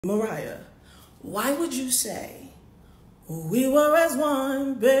Mariah, why would you say we were as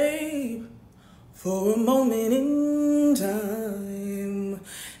one, babe, for a moment in time,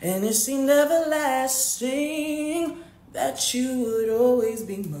 and it seemed everlasting that you would always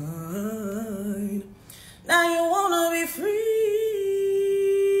be mine. Now you wanna be free,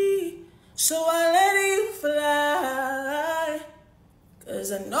 so I let you fly,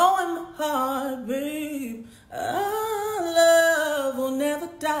 'cause I know in my heart, babe, our love will never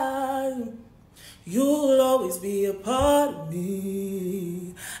die. You'll always be a part of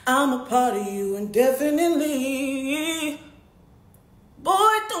me. I'm a part of you indefinitely.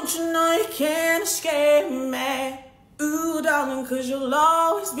 Boy, don't you know you can't escape me. Ooh, darling, 'cause you'll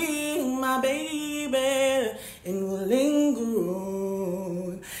always be my baby, and we'll linger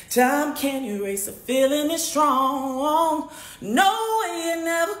on. Time can't erase the feeling is strong. No way you're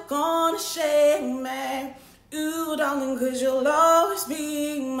never gonna shake me. Ooh, darling, 'cause you'll always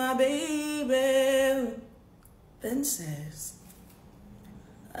be my baby. Then says,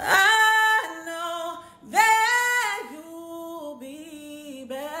 I know that you'll be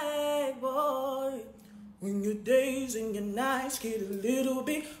back, boy, when your days and your nights get a little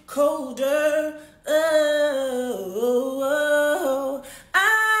bit colder. Oh,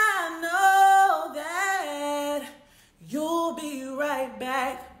 I know that you'll be right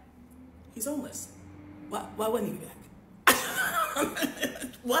back. He's homeless. Why wouldn't he be back?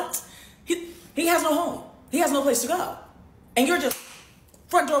 What? He has no home. He has no place to go. And you're just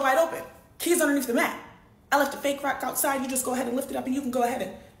front door wide open. Keys underneath the mat. I left a fake rock outside. You just go ahead and lift it up and you can go ahead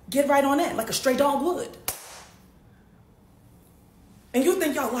and get right on in like a stray dog would. And you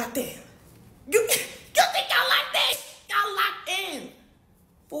think y'all locked in. You think y'all locked in. Y'all locked in.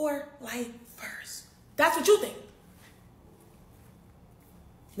 For life first. That's what you think.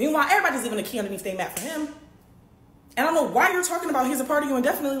 Meanwhile, everybody's leaving a key underneath their mat for him. And I don't know why you're talking about he's a part of you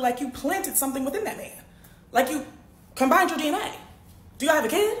indefinitely, like you planted something within that man. Like you combined your DNA. Do y'all have a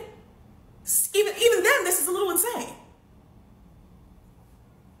kid? Even then, this is a little insane.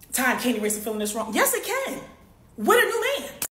 Time can't erase the feeling that's wrong. Yes, it can. With a new